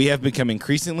 We have become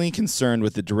increasingly concerned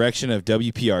with the direction of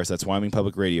WPRs, that's Wyoming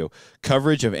Public Radio,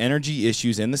 coverage of energy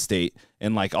issues in the state,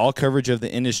 and like all coverage of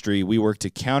the industry, we work to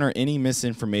counter any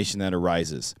misinformation that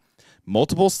arises.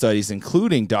 Multiple studies,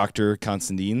 including Dr.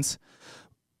 Constantine's,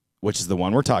 which is the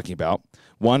one we're talking about,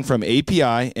 one from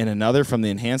API and another from the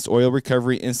Enhanced Oil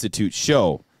Recovery Institute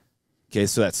show, okay,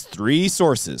 so that's 3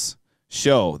 sources,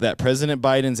 show that President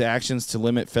Biden's actions to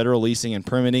limit federal leasing and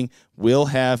permitting will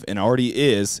have and already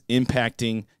is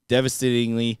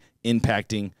devastatingly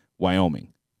impacting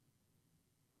Wyoming.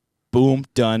 Boom,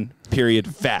 done,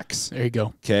 period, facts. There you go.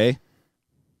 Okay.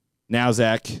 Now,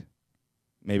 Zach,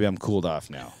 maybe I'm cooled off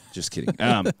now. Just kidding.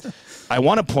 I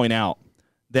want to point out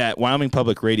that Wyoming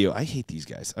Public Radio, I hate these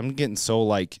guys. I'm getting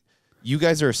so you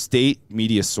guys are a state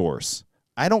media source.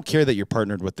 I don't care that you're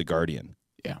partnered with The Guardian.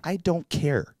 Yeah. I don't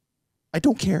care.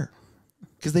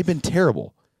 Because they've been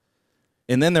terrible.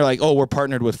 And then they're like, oh, we're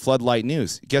partnered with Floodlight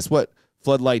News. Guess what?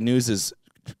 Floodlight News is,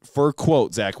 for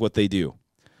quote, Zach, what they do.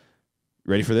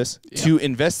 Ready for this? Yeah. To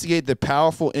investigate the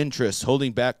powerful interests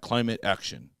holding back climate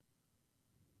action.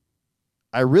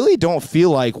 I really don't feel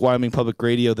like Wyoming Public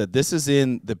Radio that this is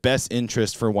in the best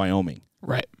interest for Wyoming.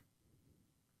 Right.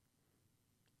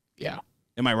 Yeah.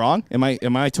 Am I wrong? Am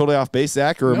I totally off base,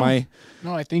 Zach, or am I?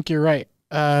 No, I think you're right.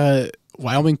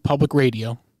 Wyoming Public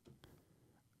Radio.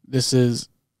 This is,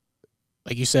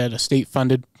 like you said, a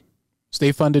state-funded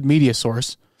media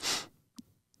source.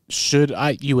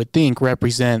 You would think,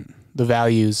 represent the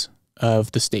values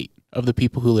of the state, of the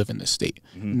people who live in this state,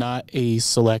 not a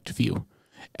select few.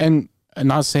 And I'm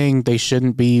not saying they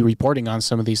shouldn't be reporting on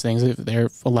some of these things if they're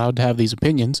allowed to have these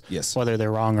opinions, Yes. whether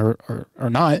they're wrong or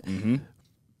not.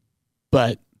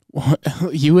 But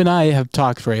you and I have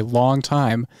talked for a long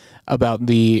time about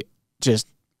the just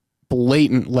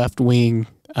blatant left-wing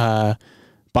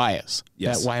bias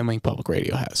that Wyoming Public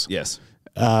Radio has. Yes.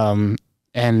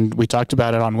 And we talked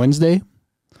about it on Wednesday.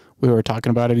 We were talking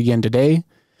about it again today.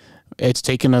 It's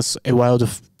taken us a while to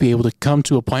be able to come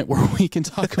to a point where we can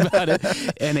talk about it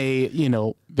in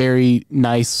a, very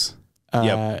nice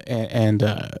and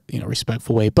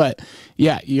respectful way. But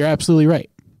yeah, you're absolutely right.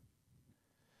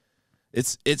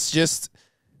 It's just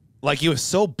like, it was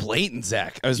so blatant,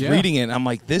 Zach. I was reading it and I'm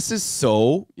like, this is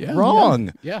so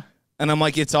wrong. Yeah. And I'm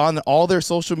like, it's on all their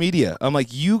social media. I'm like,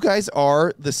 you guys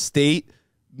are the state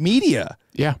media.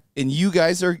 Yeah. And you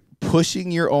guys are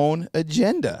pushing your own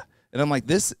agenda. And I'm like,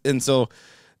 this. And so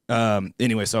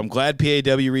anyway, so I'm glad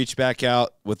PAW reached back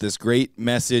out with this great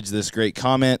message, this great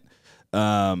comment.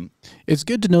 It's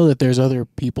good to know that there's other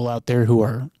people out there who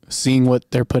are seeing what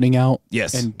they're putting out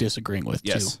and disagreeing with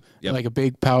too. Yep. Like a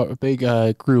big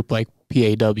group like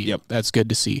PAW. Yep. That's good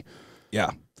to see. Yeah.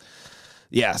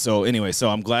 Yeah. So anyway, so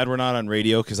I'm glad we're not on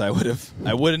radio, because I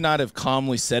would not have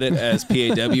calmly said it as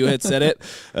PAW had said it.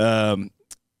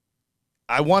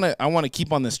 I want to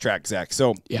keep on this track, Zach.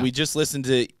 So we just listened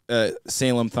to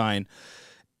Salem Thyne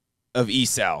of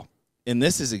ESal, and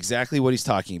this is exactly what he's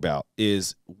talking about.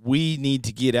 Is we need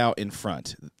to get out in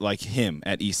front, like him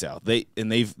at ESal.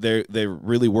 They're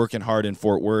really working hard in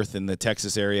Fort Worth in the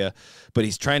Texas area, but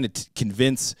he's trying to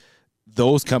convince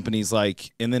those companies,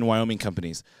 and then Wyoming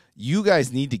companies, you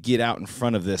guys need to get out in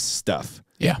front of this stuff.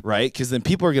 Yeah. Right? Because then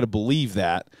people are going to believe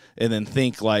that and then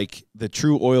think like the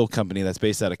True Oil Company that's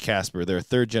based out of Casper. They're a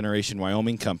third-generation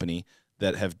Wyoming company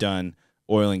that have done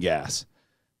oil and gas.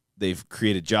 They've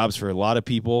created jobs for a lot of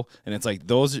people, and it's like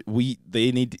we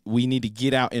need to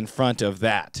get out in front of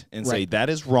that and say that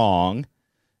is wrong,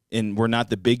 and we're not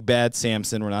the big bad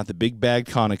Samson. We're not the big bad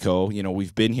Conoco.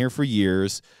 We've been here for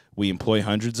years. We employ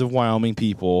hundreds of Wyoming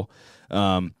people,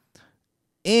 and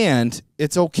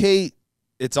it's okay.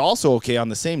 It's also okay on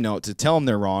the same note to tell them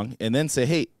they're wrong and then say,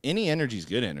 hey, any energy is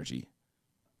good energy.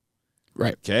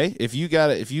 Right. Okay. If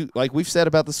you like we've said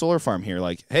about the solar farm here,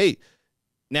 like, hey,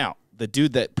 now the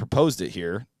dude that proposed it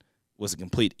here was a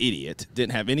complete idiot,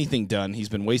 didn't have anything done. He's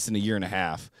been wasting a year and a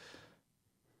half.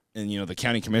 And, the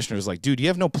county commissioner is like, dude, you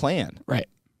have no plan. Right.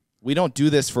 We don't do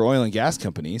this for oil and gas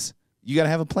companies. You got to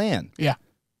have a plan. Yeah.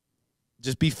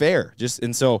 Just be fair.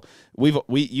 And so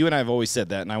you and I have always said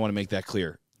that, and I want to make that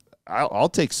clear. I'll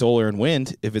take solar and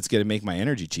wind if it's going to make my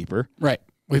energy cheaper. Right.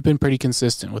 We've been pretty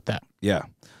consistent with that. Yeah.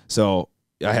 So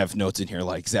I have notes in here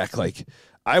like, Zach,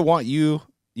 I want you,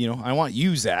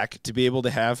 Zach, to be able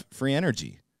to have free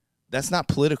energy. That's not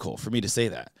political for me to say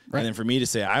that. Right. And then for me to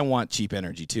say, I want cheap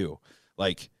energy too.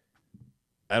 Like,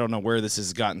 I don't know where this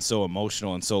has gotten so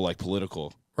emotional and so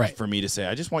political. Right. For me to say,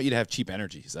 I just want you to have cheap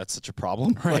energy. Is that such a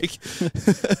problem? Right.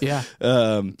 Yeah.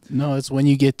 No, it's when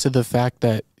you get to the fact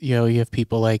that, you have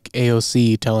people like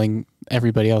AOC telling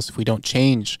everybody else, if we don't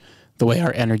change the way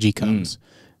our energy comes,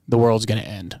 the world's going to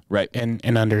end. Right.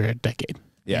 In under a decade.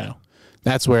 Yeah.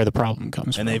 That's where the problem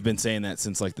comes from. And they've been saying that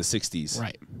since the 60s.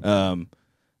 Right.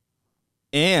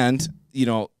 And,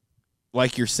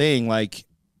 like you're saying,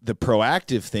 the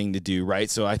proactive thing to do, right?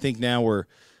 So I think now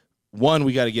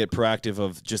we got to get proactive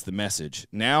of just the message.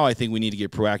 Now I think we need to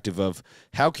get proactive of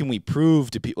how can we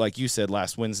prove to people, like you said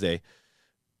last Wednesday,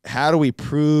 how do we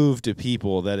prove to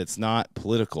people that it's not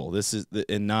political,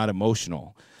 and not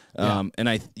emotional? Yeah.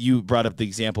 And you brought up the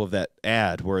example of that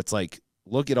ad where it's like,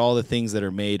 look at all the things that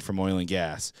are made from oil and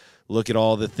gas. Look at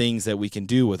all the things that we can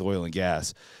do with oil and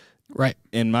gas. Right.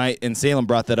 And Salem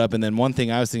brought that up. And then one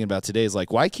thing I was thinking about today is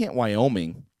why can't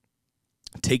Wyoming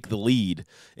take the lead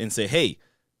and say, hey,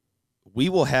 we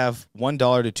will have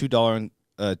 $1 to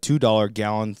 $2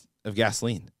 gallon of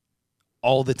gasoline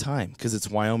all the time because it's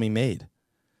Wyoming made,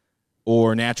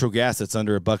 or natural gas that's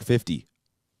under $1.50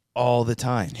 all the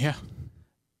time. Yeah.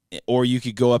 Or you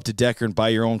could go up to Decker and buy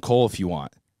your own coal if you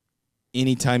want,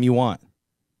 anytime you want.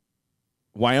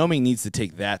 Wyoming needs to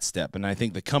take that step, and I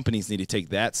think the companies need to take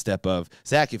that step of,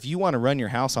 Zach, if you want to run your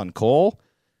house on coal,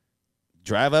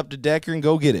 drive up to Decker and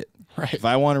go get it. Right. If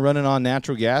I want to run it on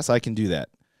natural gas, I can do that.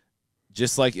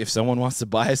 Just like if someone wants to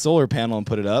buy a solar panel and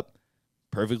put it up,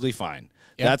 perfectly fine.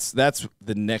 Yep. That's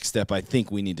the next step I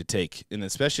think we need to take, and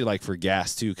especially for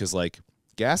gas too, because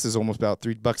gas is almost about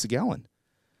 $3 a gallon.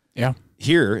 Yeah.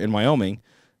 Here in Wyoming,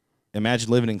 imagine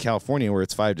living in California where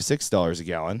it's $5 to $6 a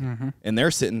gallon, and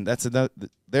they're sitting.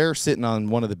 They're sitting on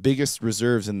one of the biggest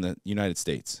reserves in the United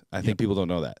States. I think people don't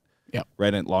know that. Yep.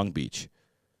 Right at Long Beach.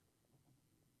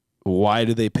 Why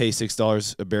do they pay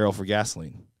 $6 a barrel for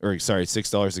gasoline? Or sorry,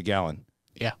 $6 a gallon?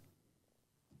 Yeah.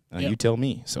 You tell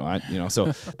me. So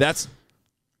so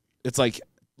it's like,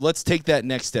 let's take that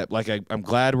next step. Like I'm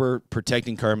glad we're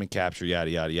protecting carbon capture, yada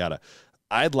yada yada.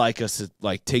 I'd like us to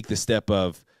like take the step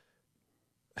of,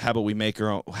 how about we make our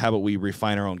own? How about we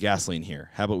refine our own gasoline here?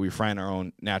 How about we refine our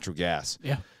own natural gas?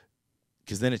 Yeah,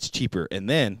 because then it's cheaper, and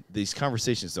then these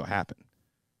conversations don't happen.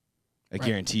 I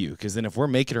guarantee you. Because then if we're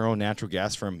making our own natural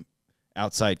gas from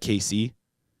outside KC,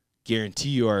 guarantee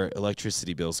you our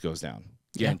electricity bills goes down.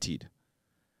 Guaranteed.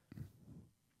 Yeah.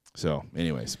 So,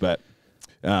 anyways, but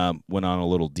went on a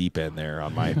little deep end there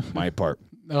on my part.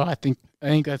 No, I think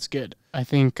that's good. I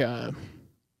think I'm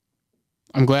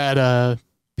glad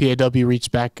PAW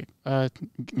reached back,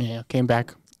 came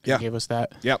back, and gave us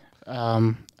that. Yep.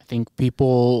 I think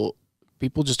people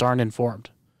just aren't informed,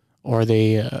 or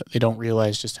they don't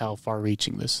realize just how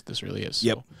far-reaching this really is.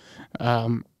 Yep.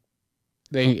 So,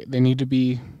 they need to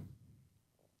be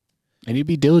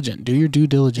diligent. Do your due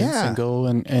diligence and go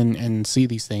and see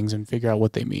these things and figure out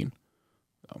what they mean.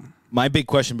 My big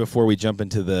question before we jump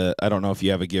into I don't know if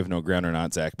you have a give no ground or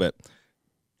not, Zach, but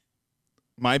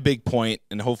my big point,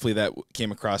 and hopefully that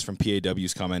came across from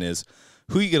PAW's comment, is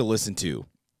who you going to listen to.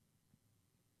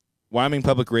 Wyoming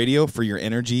Public Radio for your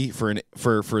energy, for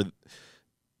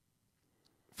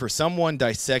someone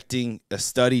dissecting a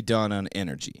study done on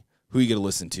energy. Who you going to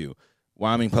listen to?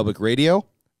 Wyoming Public Radio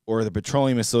or the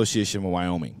Petroleum Association of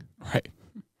Wyoming? Right.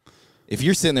 If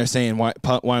you're sitting there saying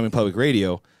Wyoming Public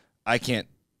Radio, I can't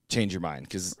change your mind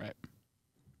because,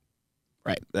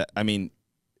 right. I mean,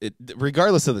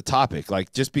 regardless of the topic,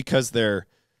 like just because they're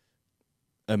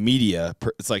a media,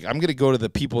 it's like I'm going to go to the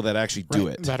people that actually do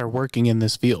it, that are working in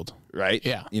this field, right?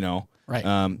 Yeah, right.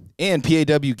 And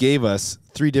PAW gave us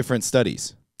 3 different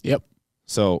studies. Yep.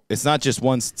 So it's not just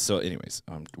one. So, anyways,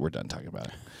 we're done talking about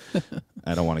it.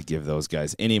 I don't want to give those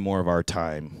guys any more of our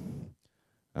time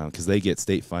because they get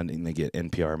state funding, they get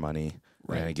NPR money,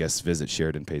 and I guess Visit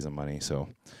Sheridan pays them money. So,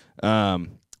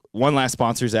 one last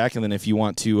sponsor, Zach, and then if you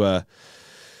want to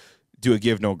do a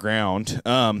give no ground.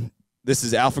 This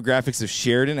is Alpha Graphics of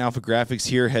Sheridan. Alpha Graphics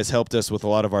here has helped us with a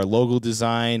lot of our logo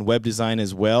design, web design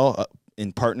as well,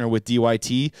 in partner with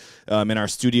DYT. In our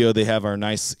studio, they have our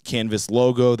nice canvas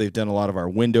logo. They've done a lot of our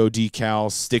window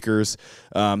decals, stickers.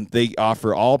 They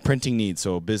offer all printing needs,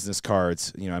 so business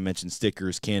cards, I mentioned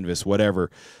stickers, canvas,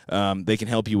 whatever. They can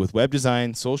help you with web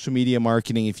design, social media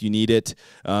marketing if you need it,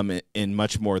 and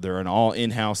much more. They're an all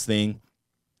in-house thing.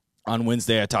 On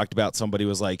Wednesday, I talked about somebody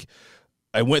was like,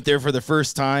 I went there for the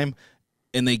first time,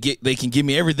 and they can give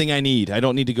me everything I need. I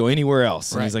don't need to go anywhere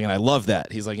else. And he's like, and I love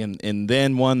that. He's like, and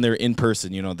then they're in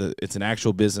person. It's an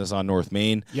actual business on North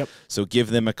Main. Yep. So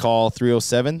give them a call,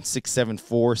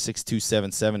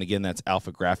 307-674-6277. Again, that's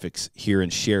Alpha Graphics here in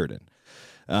Sheridan.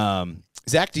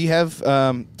 Zach, do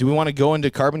we want to go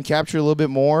into carbon capture a little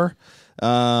bit more?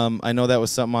 I know that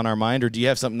was something on our mind, or do you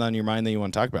have something on your mind that you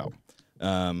want to talk about?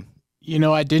 I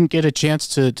didn't get a chance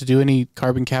to do any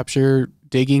carbon capture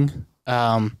digging.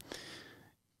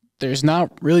 There's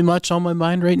not really much on my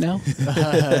mind right now.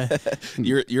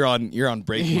 You're on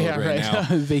break mode right now.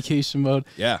 Vacation mode.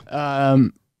 Yeah.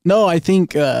 No, I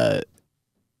think I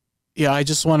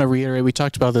just want to reiterate, we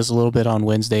talked about this a little bit on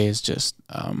Wednesday, is just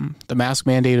the mask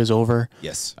mandate is over.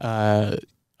 Yes. How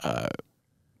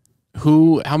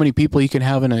many people you can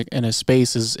have in a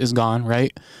space is gone,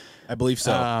 right? I believe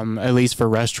so. At least for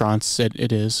restaurants,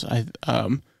 it is. I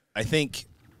think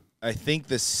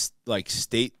this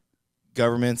state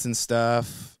governments and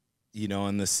stuff,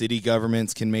 and the city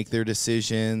governments can make their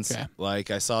decisions. Okay.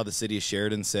 Like I saw the city of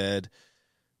Sheridan said,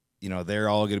 they're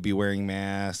all going to be wearing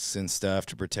masks and stuff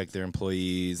to protect their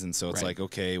employees, and so it's like,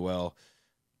 okay, well,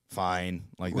 fine,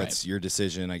 that's your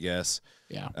decision, I guess.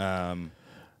 Yeah.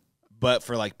 But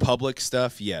for public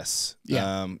stuff, yes.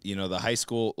 Yeah. The high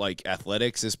school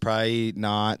athletics is probably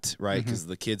not right because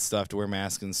the kids still have to wear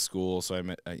masks in school. So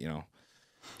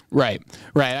Right.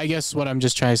 I guess what I'm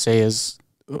just trying to say is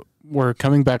we're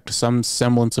coming back to some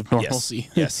semblance of normalcy.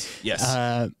 Yes.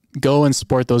 Go and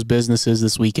support those businesses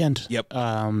this weekend. Yep.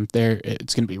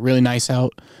 It's going to be really nice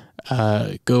out.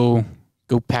 Go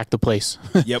pack the place.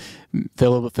 Yep.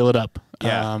 Fill it up.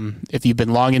 Yeah. If you've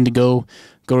been longing to go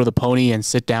to the Pony and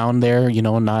sit down there,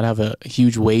 and not have a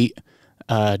huge wait,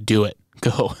 do it.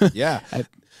 Go. Yeah.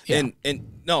 And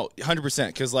no,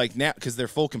 100%, because they're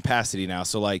full capacity now.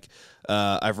 So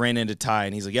I've ran into Thyne,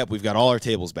 and he's like, "Yep, we've got all our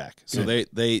tables back." So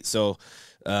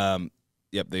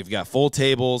Yep, they've got full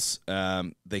tables.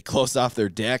 They closed off their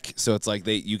deck, so it's like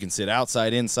you can sit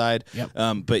outside, inside. Yep.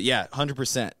 But yeah,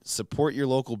 100% support your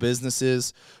local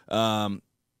businesses.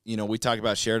 You know, we talk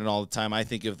about Sheridan all the time. I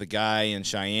think of the guy in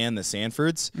Cheyenne, the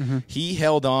Sanfords. He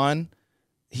held on.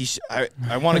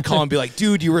 I want to call him and be like,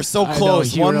 dude, you were so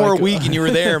close. One more week and you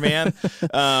were there, man.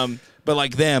 But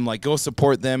like them, like go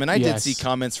support them. And I did see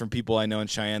comments from people I know in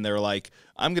Cheyenne. They were like,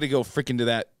 I'm going to go freaking to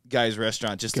that guy's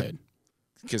restaurant just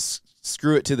because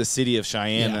screw it to the city of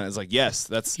Cheyenne. And I was like, yes,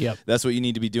 that's what you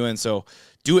need to be doing. So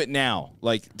do it now.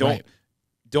 Like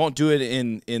don't do it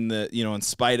in the, you know, in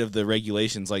spite of the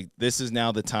regulations. Like this is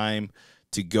now the time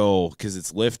to go because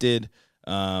it's lifted.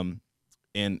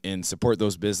 And support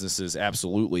those businesses,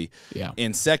 absolutely. Yeah.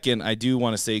 And second, I do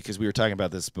want to say, because we were talking about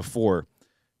this before,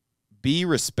 be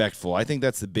respectful. I think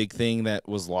that's the big thing that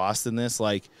was lost in this.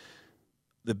 Like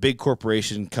the big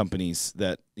corporation companies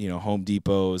that, you know, Home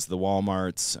Depots, the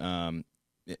Walmarts,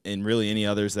 and really any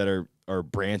others that are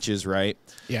branches, right?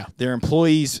 Yeah. Their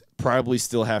employees probably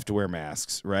still have to wear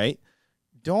masks, right?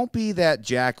 Don't be that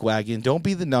jackwagon. Don't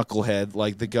be the knucklehead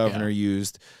like the governor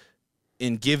used.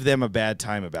 And give them a bad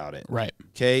time about it. Right.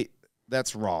 Okay?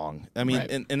 That's wrong. I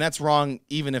mean, and that's wrong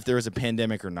even if there is a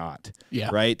pandemic or not.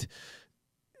 Yeah. Right?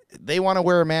 They want to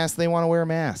wear a mask, they want to wear a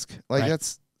mask. Like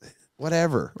that's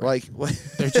whatever. Like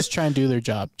they're just trying to do their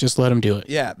job. Just let them do it.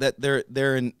 Yeah, that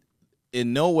they're in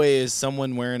no way is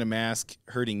someone wearing a mask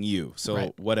hurting you.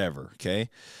 So whatever,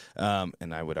 okay?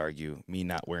 And I would argue me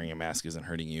not wearing a mask isn't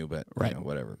hurting you, but you know,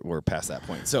 whatever. We're past that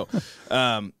point. So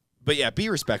but yeah, be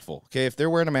respectful. Okay, if they're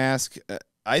wearing a mask,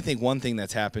 I think one thing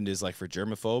that's happened is like for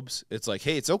germaphobes, it's like,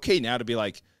 hey, it's okay now to be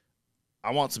like,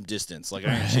 I want some distance. Like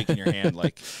I ain't shaking your hand.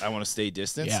 Like I want to stay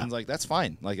distant. Yeah. And like that's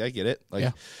fine. Like I get it.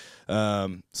 Like,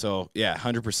 so yeah,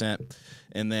 100%.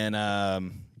 And then, I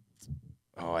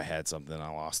had something, I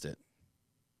lost it.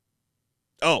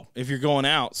 Oh, if you're going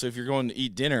out, so if you're going to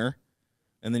eat dinner,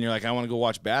 and then you're like, I want to go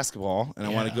watch basketball, and I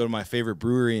want to go to my favorite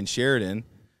brewery in Sheridan, and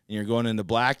you're going into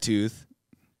Blacktooth.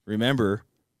 Remember,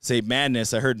 say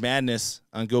Madness. I heard Madness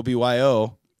on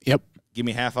GoBeWYO. Yep. Give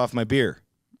me half off my beer.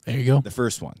 There you go. The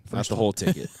first one, not the whole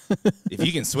ticket. If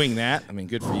you can swing that, I mean,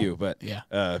 good for you. But be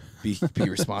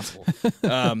responsible.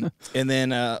 And then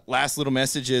last little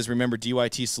message is remember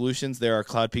DYT Solutions. They're our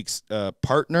CloudPeak's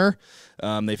partner.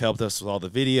 They've helped us with all the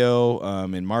video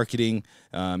and marketing,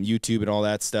 YouTube and all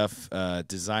that stuff.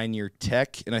 Design Your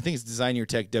Tech, and I think it's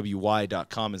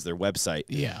designyourtechwy.com is their website.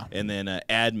 Yeah. And then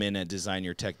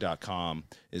admin@designyourtech.com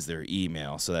is their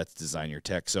email. So that's Design Your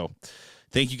Tech. So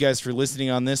thank you guys for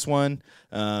listening on this one.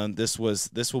 This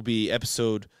will be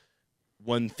episode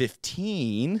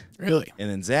 115. Really? And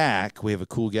then Zach, we have a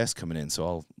cool guest coming in, so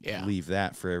I'll leave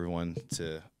that for everyone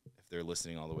to if they're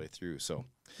listening all the way through. So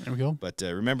there we go. But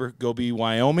remember, go be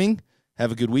Wyoming.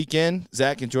 Have a good weekend.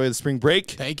 Zach, enjoy the spring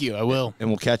break. Thank you. I will. And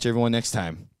we'll catch everyone next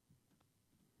time.